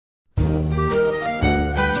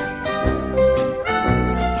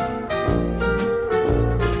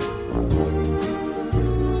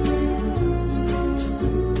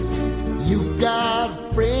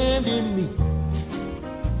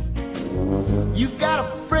You got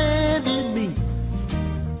a friend in me.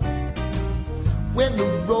 When the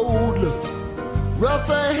road looks rough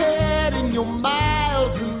ahead and you're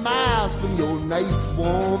miles and miles from your nice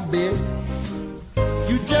warm bed,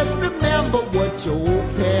 you just remember what your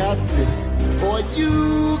old past said. Boy,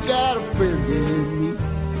 you got a friend in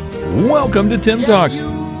me. Welcome to Tim Talks. You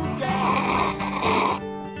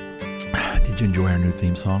Did you enjoy our new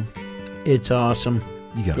theme song? It's awesome.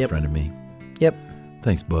 You got a friend in me. Yep.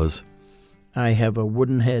 Thanks, Buzz. I have a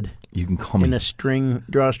wooden head You can call and me. a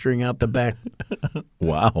drawstring out the back.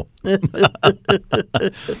 Wow.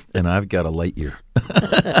 And I've got a light year.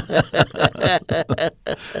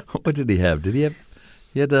 What did he have? He had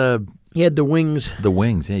He had the wings. the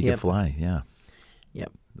wings. Yeah, you Yep. could fly. Yeah.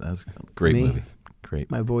 Yep. That's a great Me? movie.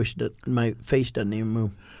 Great. My face doesn't even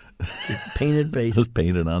move. Just painted face. Just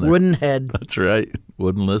painted on there. Wooden head. That's right.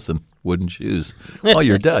 Wouldn't listen. Wooden shoes. Oh,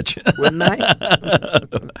 you're Dutch. Wouldn't I?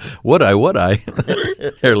 Would I?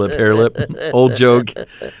 Hair lip. Old joke.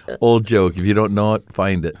 If you don't know it,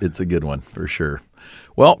 find it. It's a good one for sure.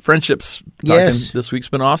 Well, friendships Yes. this week's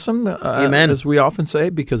been awesome. Amen. As we often say,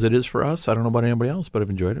 because it is for us. I don't know about anybody else, but I've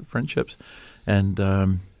enjoyed it. Friendships. And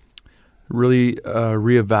really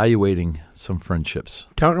reevaluating some friendships.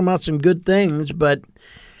 Talking about some good things, but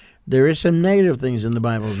there is some negative things in the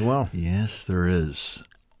Bible as well. Yes, there is.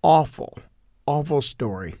 Awful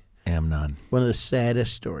story. Amnon. One of the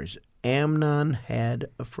saddest stories. Amnon had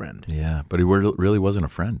a friend, Yeah, but he really wasn't a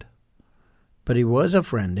friend. but he was a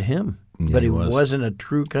friend to him. Yeah, but he he was. wasn't a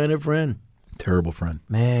true kind of friend. Terrible friend.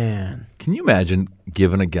 Man. Can you imagine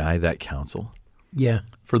giving a guy that counsel? Yeah.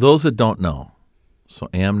 For those that don't know, so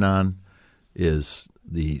Amnon is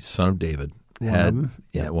the son of David. One of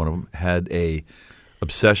them. One of them had a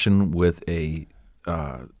obsession with a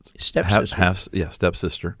Stepsister.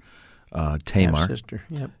 stepsister, Tamar, Half-sister.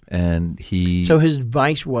 Yep. and he. So his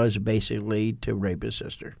advice was basically to rape his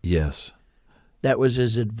sister. Yes, That was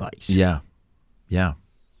his advice. yeah,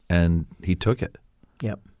 and he took it.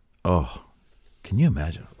 Yep. Oh, can you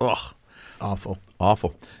imagine? Oh, Awful.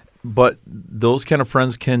 awful. But those kind of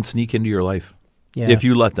friends can sneak into your life Yeah. if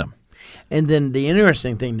you let them. And then the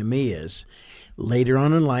interesting thing to me is later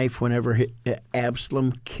on in life, whenever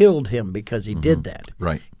Absalom killed him because he did that,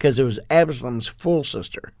 Right, because it was Absalom's full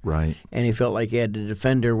sister, right. and he felt like he had to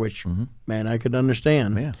defend her, which, man, I could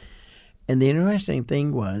understand. Yeah. And the interesting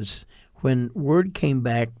thing was when word came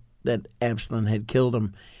back that Absalom had killed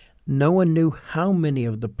him, no one knew how many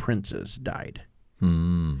of the princes died.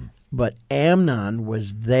 But Amnon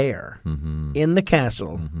was there in the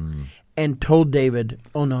castle and told David,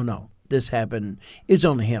 oh, no, this happened. It's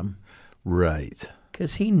only him. Right.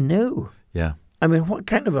 Because he knew. Yeah. I mean, what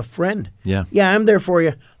kind of a friend? Yeah. Yeah, I'm there for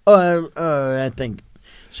you. I think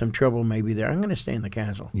some trouble may be there. I'm going to stay in the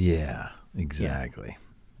castle. Yeah, exactly.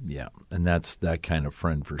 Yeah. And that's that kind of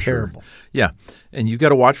friend for Terrible. sure. Yeah. And you've got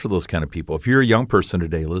to watch for those kind of people. If you're a young person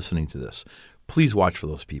today listening to this, please watch for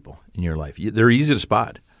those people in your life. They're easy to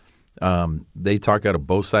spot. They talk out of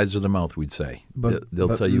both sides of their mouth, we'd say.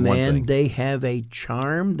 They'll tell you one thing. They have a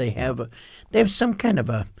charm. They have some kind of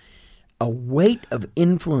a weight of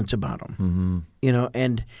influence about them. You know,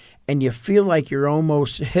 and you feel like you're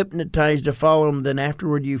almost hypnotized to follow them. Then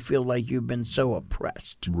afterward, you feel like you've been so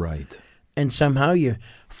oppressed. Right. And somehow you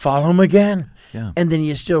follow them again. Yeah. And then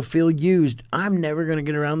you still feel used. I'm never going to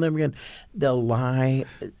get around them again. They'll lie.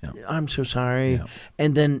 Yeah. I'm so sorry. Yeah.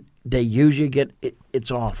 And then they use you again.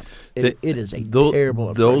 It's awful. It is a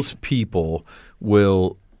terrible Those oppression. people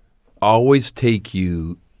will always take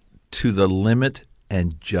you to the limit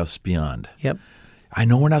and just beyond. Yep. I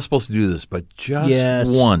know we're not supposed to do this, but just Yes.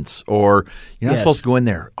 once, or you're not Yes. supposed to go in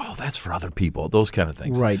there. Oh, that's for other people. Those kind of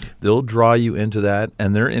things. Right. They'll draw you into that,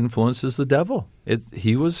 and their influence is the devil.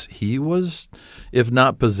 He was, if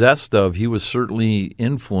not possessed of, he was certainly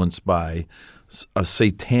influenced by a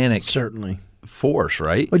satanic Certainly. force,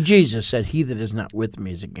 right? Well, Jesus said, he that is not with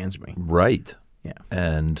me is against me. Right. Yeah.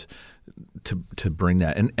 And to bring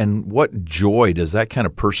that, and what joy does that kind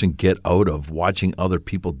of person get out of watching other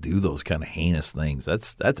people do those kind of heinous things?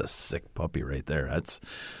 That's a sick puppy right there. That's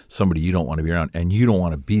somebody you don't want to be around, and you don't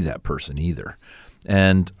want to be that person either.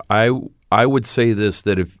 And I would say this,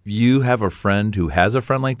 that if you have a friend who has a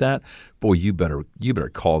friend like that, boy, you better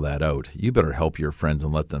call that out. You better help your friends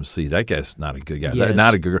and let them see that guy's not a good guy. Yes.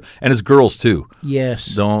 Not a good girl. And it's girls too. Yes.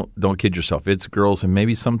 Don't kid yourself. It's girls, and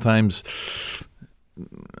maybe sometimes,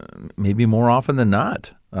 maybe more often than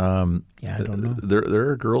not. Yeah, I don't know. There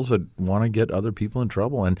are girls that want to get other people in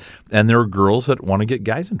trouble, and there are girls that want to get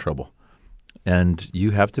guys in trouble. And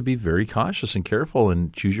you have to be very cautious and careful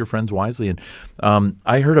and choose your friends wisely. And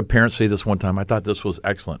I heard a parent say this one time. I thought this was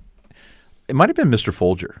excellent. it might have been Mr.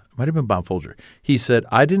 Folger. It might have been Bob Folger. He said,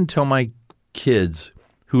 I didn't tell my kids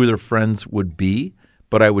who their friends would be,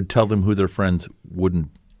 but I would tell them who their friends wouldn't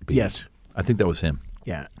be. Yes. I think that was him.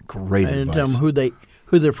 Yeah. Great I didn't advice. tell them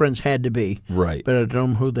who their friends had to be. Right. But I told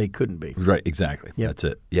them who they couldn't be. Right, exactly. Yep. That's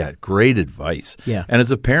it. Yeah, great advice. Yeah. And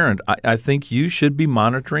as a parent, I think you should be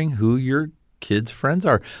monitoring who your kids' friends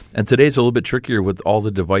are. And today's a little bit trickier with all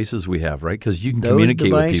the devices we have, right? Because you can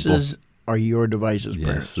communicate with people. Those devices are your devices, Yes,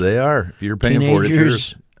 parents. they are. If you're paying for it, it's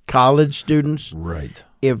Teenagers, yours. college students, Right,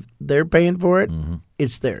 if they're paying for it,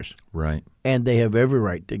 it's theirs. right. And they have every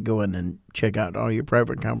right to go in and check out all your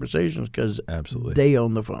private conversations because Absolutely. they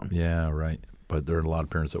own the phone. Yeah, right. But there are a lot of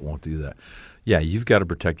parents that won't do that. Yeah, you've got to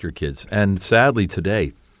protect your kids. And sadly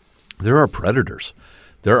today, there are predators.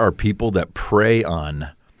 There are people that prey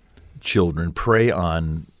on children, prey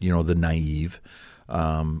on, the naive.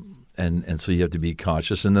 And so you have to be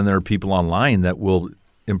cautious. And then there are people online that will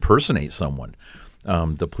impersonate someone.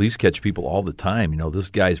 The police catch people all the time. This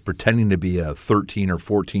guy's pretending to be a 13 or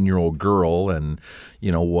 14-year-old girl and,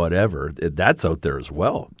 whatever. That's out there as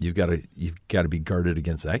well. You've got to be guarded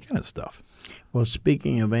against that kind of stuff. Well,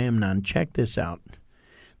 speaking of Amnon, check this out.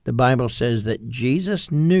 The Bible says that Jesus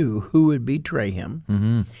knew who would betray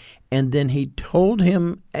him, and then he told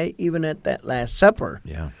him, even at that Last Supper,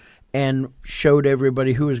 Yeah. and showed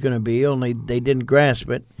everybody who was going to be, only they didn't grasp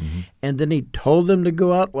it. And then he told them to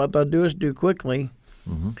go out. What they'll do is do quickly.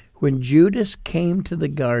 When Judas came to the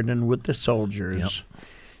garden with the soldiers,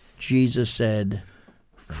 Jesus said,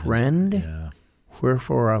 Friend, Yeah.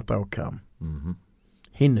 wherefore art thou come?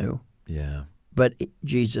 He knew. Yeah. But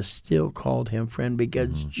Jesus still called him friend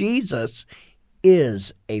because Jesus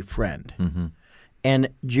is a friend. And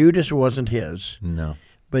Judas wasn't his. No.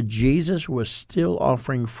 But Jesus was still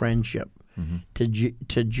offering friendship to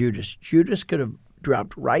Judas. Judas could have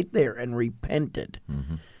dropped right there and repented.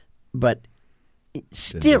 But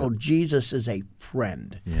still, Jesus is a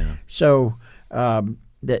friend. Yeah. So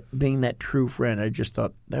that being that true friend, I just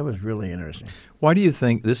thought that was really interesting. Why do you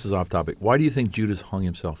think, this is off topic, why do you think Judas hung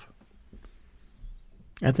himself?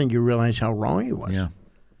 I think you realize how wrong he was. Yeah.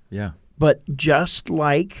 Yeah. But just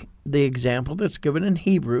like the example that's given in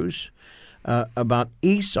Hebrews about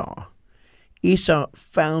Esau, Esau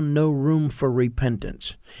found no room for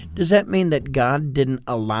repentance. Does that mean that God didn't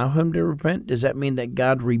allow him to repent? Does that mean that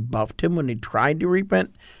God rebuffed him when he tried to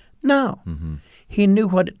repent? No. He knew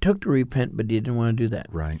what it took to repent, but he didn't want to do that.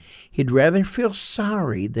 Right. He'd rather feel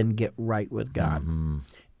sorry than get right with God.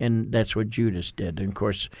 And that's what Judas did. And, of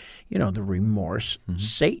course, the remorse.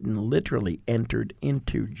 Satan literally entered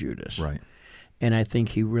into Judas. Right. And I think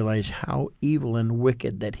he realized how evil and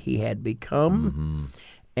wicked that he had become.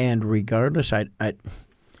 And regardless, I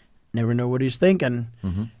never know what he's thinking,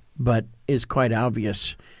 but it's quite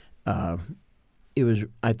obvious. It was,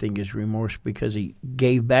 I think, his remorse because he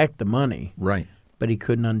gave back the money. Right. But he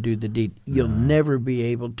couldn't undo the deed. You'll never be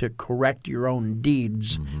able to correct your own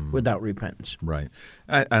deeds without repentance. Right.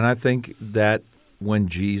 And I think that when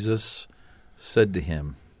Jesus said to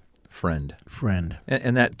him, friend,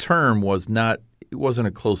 and that term wasn't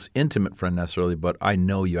a close, intimate friend necessarily, but I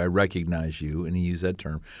know you, I recognize you, and he used that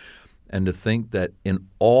term. And to think that in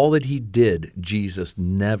all that he did, Jesus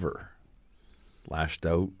never lashed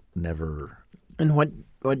out, never. And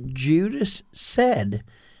what Judas said,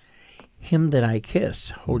 him that I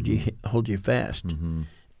kiss, hold you fast.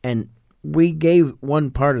 And we gave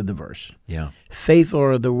one part of the verse. Yeah. Faithful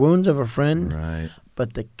are the wounds of a friend, Right.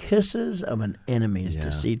 but the kisses of an enemy is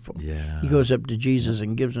deceitful. Yeah. He goes up to Jesus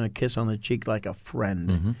and gives him a kiss on the cheek like a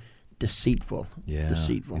friend. Deceitful. Yeah.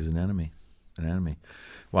 Deceitful. He's an enemy.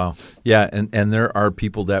 Wow. Yeah, and there are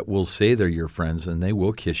people that will say they're your friends and they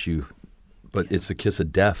will kiss you, but it's the kiss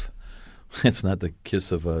of death. It's not the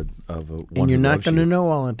kiss of a one. And you're who not loves going to you. know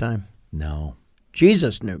all the time. No.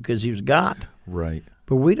 Jesus knew because he was God. Right.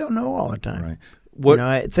 But we don't know all the time. Right. What?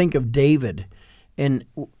 I think of David, and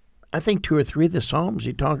I think 2 or 3 of the Psalms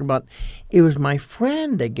he talked about, it was my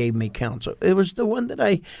friend that gave me counsel. It was the one that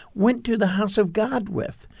I went to the house of God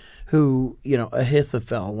with, who,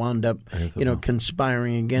 Ahithophel wound up,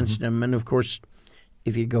 conspiring against him. And, of course,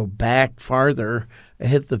 if you go back farther,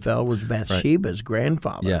 Ahithophel was Bathsheba's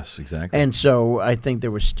grandfather. Yes, exactly. And so I think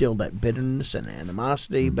there was still that bitterness and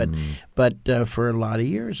animosity. But for a lot of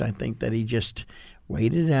years, I think that he just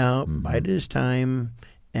waited out, bided his time,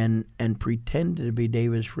 and pretended to be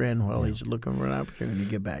David's friend while he's looking for an opportunity to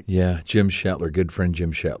get back. Yeah, Jim Shetler, good friend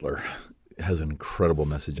Jim Shetler, has an incredible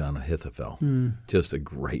message on Ahithophel. Just a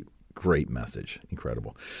great message.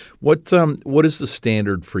 Incredible. What is the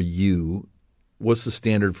standard for you? What's the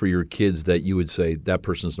standard for your kids that you would say that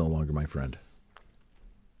person's no longer my friend?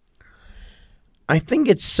 I think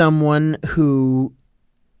it's someone who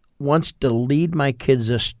wants to lead my kids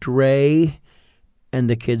astray, and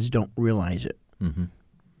the kids don't realize it. Mm-hmm.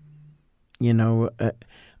 You know,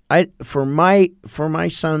 for my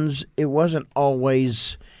sons, it wasn't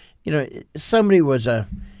always, you know, somebody was a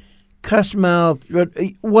cuss mouth,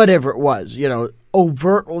 whatever it was, you know,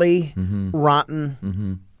 overtly rotten.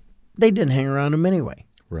 Mm-hmm. They didn't hang around them anyway.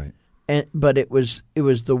 Right. But it was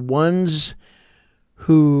the ones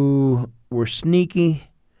who were sneaky,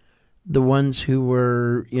 the ones who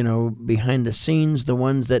were, you know, behind the scenes, the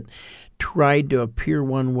ones that tried to appear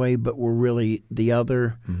one way but were really the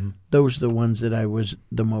other. Mm-hmm. Those are the ones that I was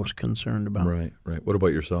the most concerned about. Right, right. What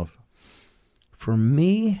about yourself? For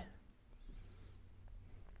me,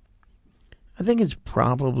 I think it's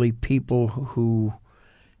probably people who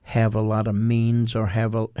have a lot of means or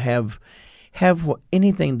have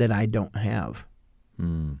anything that I don't have,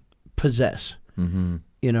 possess. Mm-hmm.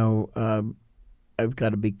 You know, I've got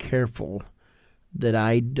to be careful that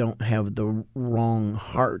I don't have the wrong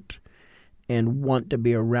heart and want to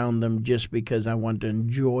be around them just because I want to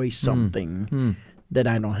enjoy something that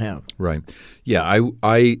I don't have. Right. Yeah,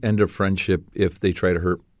 I end a friendship if they try to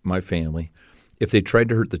hurt my family, if they tried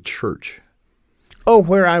to hurt the church. Oh,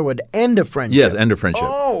 where I would end a friendship. Yes, end a friendship. Yeah,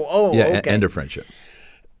 okay. Okay. End a friendship.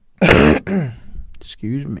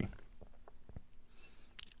 Excuse me.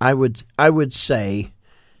 I would say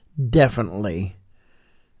definitely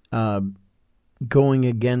going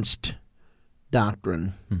against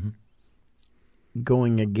doctrine,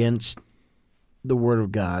 going against the Word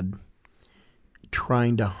of God,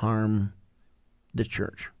 trying to harm the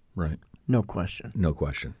church. Right. No question. No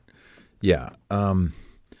question. Yeah.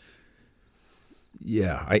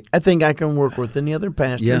 Yeah. I think I can work with any other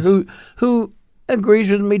pastor Yes. who agrees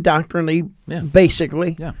with me doctrinally,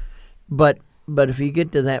 basically. Yeah. But if you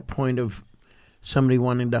get to that point of somebody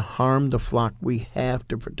wanting to harm the flock, we have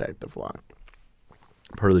to protect the flock.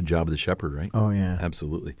 Part of the job of the shepherd, right? Oh, yeah.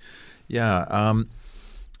 Absolutely. Yeah.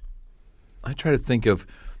 I try to think of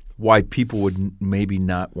why people would maybe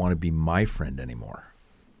not want to be my friend anymore,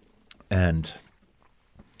 and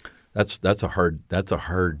that's a hard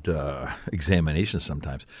examination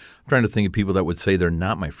sometimes. I'm trying to think of people that would say they're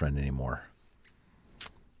not my friend anymore.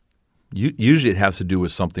 Usually it has to do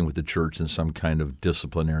with something with the church and some kind of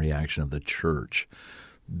disciplinary action of the church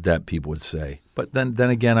that people would say. But then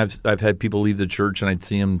again, I've had people leave the church and I'd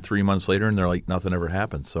see them 3 months later and they're like nothing ever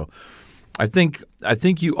happened. So I think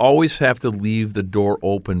you always have to leave the door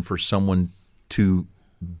open for someone to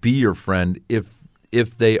be your friend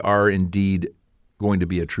if they are indeed going to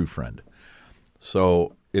be a true friend.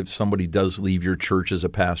 So if somebody does leave your church as a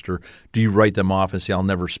pastor, do you write them off and say, I'll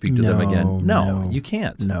never speak to them again? No, you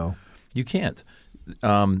can't. No. You can't.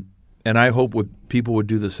 And I hope people would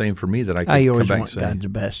do the same for me, that I could I come always back and want say, God's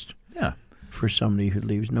best for somebody who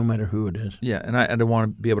leaves, no matter who it is. yeah, and I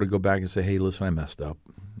want to be able to go back and say, hey, listen, I messed up.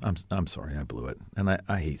 I'm sorry, I blew it. And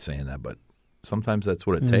I hate saying that, but sometimes that's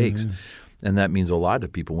what it takes. And that means a lot to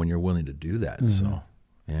people when you're willing to do that. So,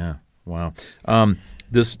 yeah, wow.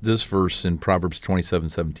 This verse in Proverbs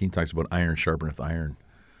 27:17 talks about iron sharpeneth iron.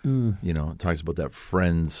 You know, it talks about that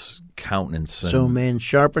friend's countenance. So man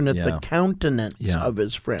sharpeneth Yeah. the countenance Yeah. of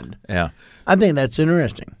his friend. Yeah. I think that's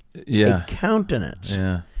interesting. Yeah. A countenance.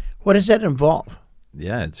 Yeah. What does that involve?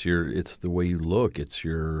 Yeah, it's the way you look. It's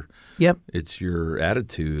your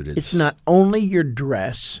attitude. It's not only your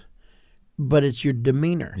dress, but it's your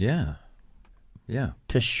demeanor. Yeah. Yeah.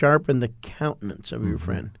 To sharpen the countenance of your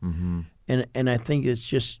friend. Mm-hmm. And I think it's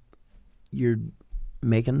just you're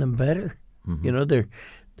making them better. You know,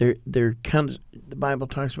 they're kind of, the Bible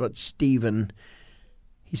talks about Stephen.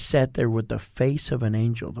 He sat there with the face of an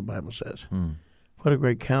angel, the Bible says. What a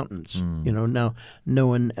great countenance. You know, now no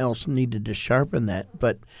one else needed to sharpen that,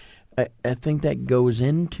 but I think that goes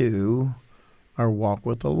into our walk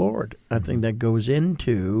with the Lord. I think that goes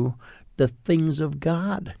into the things of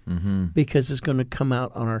God because it's going to come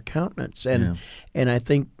out on our countenance. And I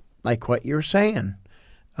think, like what you're saying,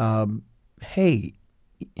 hey,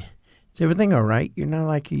 is everything all right? You're not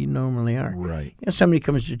like you normally are. Right. You know, somebody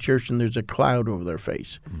comes to church and there's a cloud over their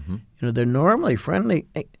face. You know, they're normally friendly.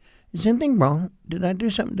 Hey, is anything wrong? Did I do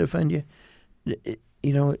something to offend you?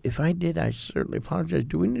 You know, if I did, I certainly apologize.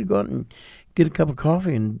 Do we need to go out and get a cup of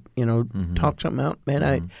coffee and, you know, talk something out?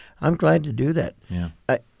 Man, I'm glad to do that. Yeah.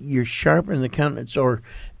 You're sharpening the countenance. Or,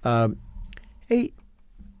 hey,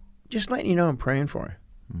 just letting you know I'm praying for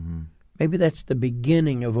you. Maybe that's the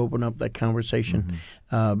beginning of opening up that conversation.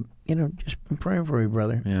 You know, just been praying for you,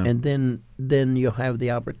 brother. Yeah. And then you'll have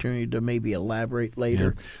the opportunity to maybe elaborate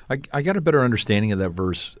later. Yeah. I got a better understanding of that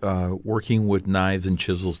verse, working with knives and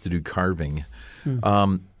chisels to do carving.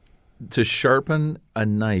 to sharpen a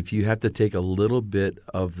knife, you have to take a little bit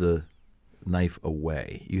of the knife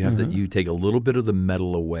away. You have to you take a little bit of the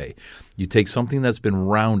metal away. You take something that's been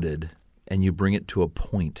rounded and you bring it to a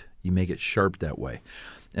point. You make it sharp that way.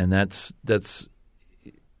 And that's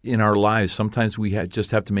in our lives, sometimes we just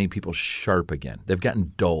have to make people sharp again. They've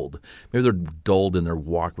gotten dulled. Maybe they're dulled in their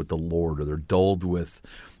walk with the Lord, or they're dulled with,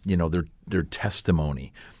 their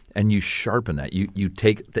testimony. And you sharpen that. You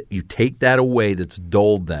take that away that's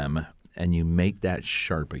dulled them, and you make that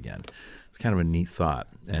sharp again. It's kind of a neat thought.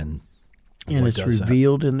 And it's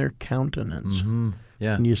revealed in their countenance. Mm-hmm.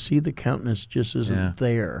 Yeah. And you see the countenance just isn't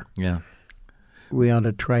there. Yeah. We ought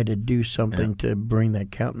to try to do something to bring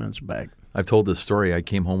that countenance back. I've told this story. I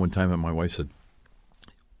came home one time and my wife said,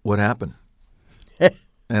 "What happened?"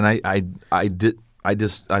 And I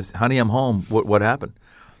said, "Honey, I'm home. What happened?"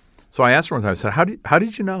 So I asked her one time. I said, "How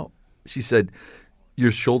did you know?" She said,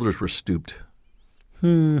 "Your shoulders were stooped."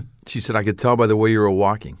 She said, "I could tell by the way you were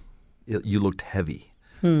walking. You looked heavy."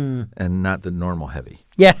 And not the normal heavy.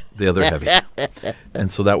 Yeah. The other heavy.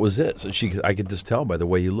 And so that was it. So I could just tell by the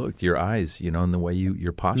way you looked, your eyes, and the way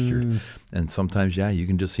your posture. And sometimes, you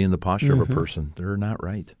can just see in the posture of a person, they're not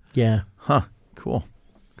right. Yeah. Huh. Cool.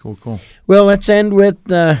 Well, let's end with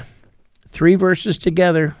 3 verses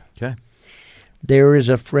together. Okay. There is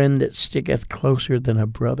a friend that sticketh closer than a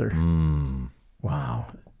brother. Wow.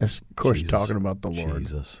 That's, of course, Jesus. talking about the Lord.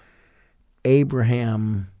 Jesus.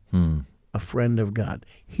 Abraham, a friend of God.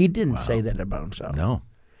 He didn't say that about himself. No.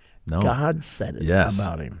 God said it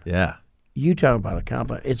about him. Yeah. You talk about a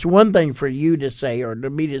compliment. It's one thing for you to say, or to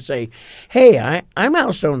me to say, "Hey, I'm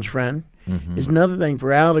Al Stone's friend." It's another thing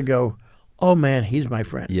for Al to go, "Oh man, he's my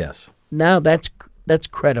friend." Yes. Now that's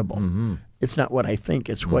credible. It's not what I think;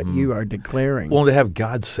 it's what you are declaring. Well, to have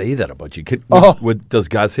God say that about you, does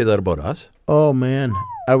God say that about us? Oh man,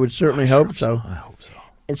 I would certainly hope so. I hope so.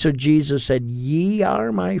 And so Jesus said, "Ye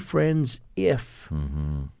are my friends if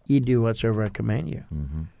ye do whatsoever I command you."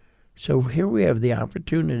 So here we have the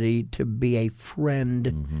opportunity to be a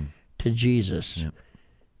friend to Jesus. Yep.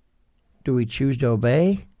 Do we choose to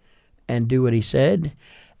obey and do what he said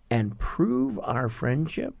and prove our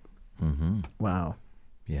friendship? Wow.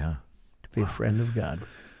 Yeah. To be a friend of God.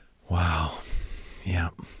 Wow. Yeah.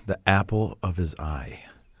 The apple of his eye.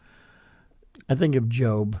 I think of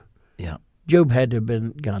Job. Yeah. Job had to have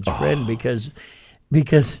been God's friend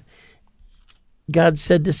because God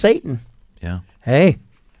said to Satan, "Hey,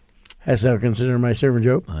 hast thou considered my servant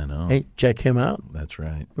Job? I know. Hey, check him out. That's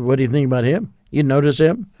right. What do you think about him? You notice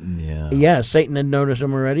him?" Yeah. Yeah, Satan had noticed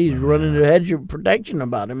him already. He's running a hedge of protection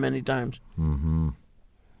about him many times.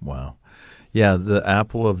 Wow. Yeah, the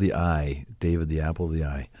apple of the eye, David, the apple of the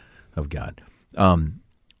eye of God.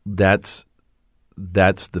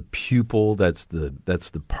 That's the pupil. That's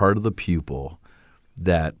the part of the pupil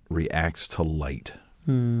that reacts to light.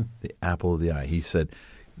 The apple of the eye. He said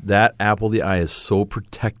that apple of the eye is so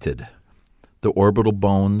protected. The orbital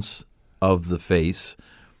bones of the face,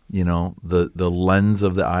 the lens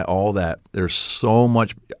of the eye, all that. There's so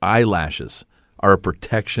much. Eyelashes are a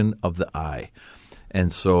protection of the eye,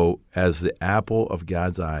 and so as the apple of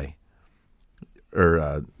God's eye.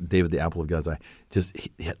 Or David, the apple of God's eye, just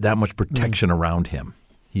he had that much protection around him.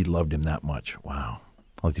 He loved him that much. Wow.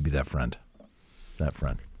 I'd like to be that friend.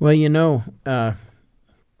 Well,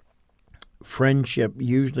 friendship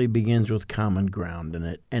usually begins with common ground,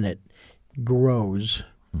 and it grows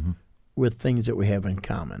with things that we have in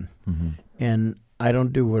common. And I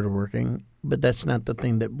don't do woodworking, but that's not the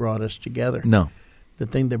thing that brought us together. No. The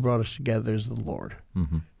thing that brought us together is the Lord.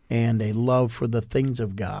 And a love for the things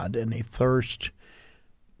of God, and a thirst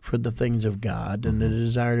for the things of God, and a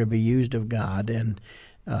desire to be used of God. And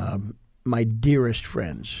my dearest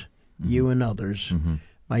friends, you and others,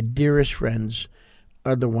 my dearest friends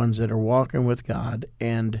are the ones that are walking with God.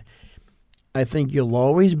 And I think you'll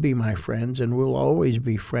always be my friends, and we'll always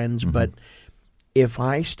be friends. But if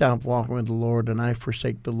I stop walking with the Lord and I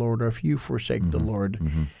forsake the Lord, or if you forsake the Lord,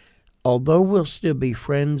 although we'll still be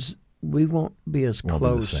friends, we won't be as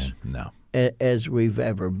close as we've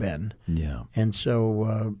ever been. Yeah. And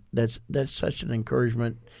so that's such an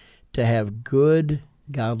encouragement to have good,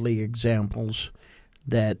 godly examples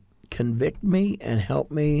that convict me and help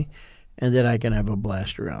me, and that I can have a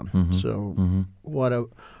blast around. So what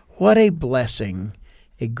a blessing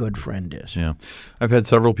a good friend is. Yeah. I've had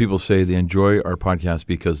several people say they enjoy our podcast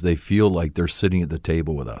because they feel like they're sitting at the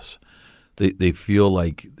table with us. They feel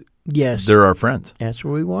like they're our friends. That's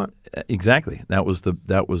what we want. Exactly. That was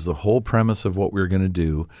the whole premise of what we were going to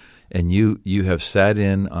do. And you have sat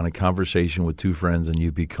in on a conversation with two friends, and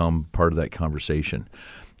you've become part of that conversation.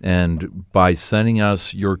 And by sending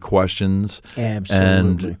us your questions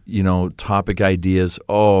Absolutely. and, topic ideas,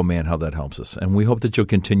 oh, man, how that helps us. And we hope that you'll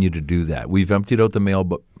continue to do that. We've emptied out the mail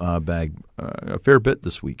bag a fair bit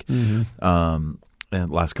this week, and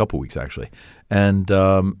last couple weeks, actually. And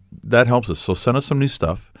that helps us. So send us some new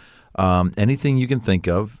stuff. Anything you can think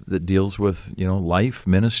of that deals with, life,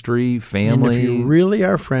 ministry, family. And if you're really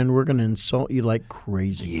our friend, we're going to insult you like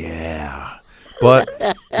crazy. Yeah. But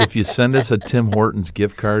if you send us a Tim Hortons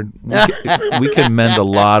gift card, we can mend a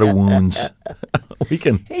lot of wounds. We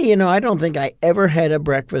can. Hey, I don't think I ever had a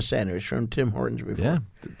breakfast sandwich from Tim Hortons before. Yeah,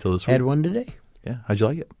 till this week. Had one today. Yeah, how'd you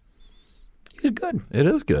like it? It was good. It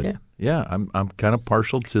is good. Yeah. I'm kind of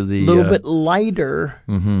partial to the A little bit lighter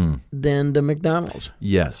than the McDonald's.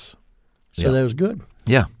 Yes. So that was good.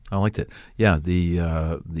 Yeah, I liked it. Yeah, the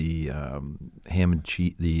ham and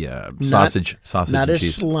cheese, the sausage not and as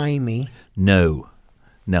cheese. slimy. No,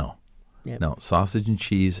 Yep. no, sausage and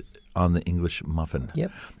cheese on the English muffin.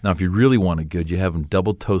 Yep. Now, if you really want it good, you have them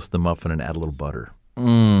double toast the muffin and add a little butter.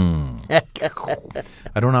 I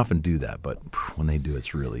don't often do that, but when they do,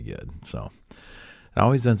 it's really good. So it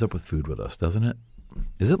always ends up with food with us, doesn't it?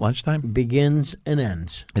 Is it lunchtime? Begins and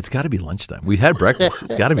ends. It's got to be lunchtime. We had breakfast.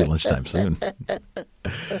 It's got to be lunchtime soon.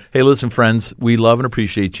 Hey, listen, friends, we love and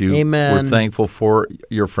appreciate you. Amen. We're thankful for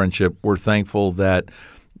your friendship. We're thankful that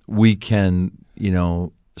we can,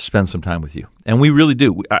 spend some time with you. And we really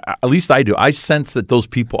do. At least I do. I sense that those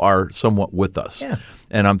people are somewhat with us. Yeah.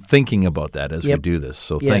 And I'm thinking about that as we Yep. do this.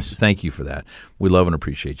 So Yes. thank you for that. We love and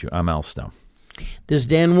appreciate you. I'm Al Stone. This is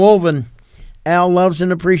Dan Wolven. Al loves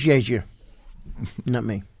and appreciates you. Not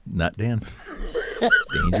me. Not Dan.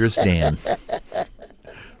 Dangerous Dan.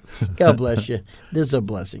 God bless you. This is a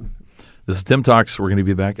blessing. This is Tim Talks. We're going to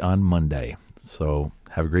be back on Monday. So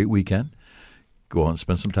have a great weekend. Go out and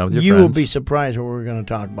spend some time with your You friends. will be surprised what we're going to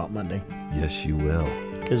talk about Monday, Yes, you will.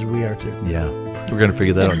 because we are too. Yeah. We're going to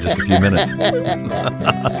figure that out in just a few minutes.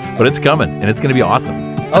 But it's coming, and it's going to be awesome.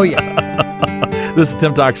 Oh, yeah. This is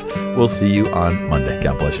Tim Talks. We'll see you on Monday.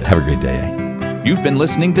 God bless you. Have a great day. You've been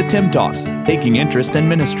listening to Tim Talks, taking interest in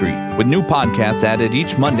ministry, with new podcasts added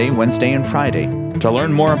each Monday, Wednesday, and Friday. To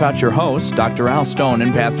learn more about your hosts, Dr. Al Stone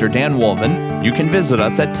and Pastor Dan Wolven, you can visit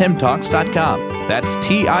us at timtalks.com. That's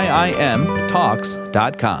TIIM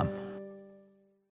Talks.com.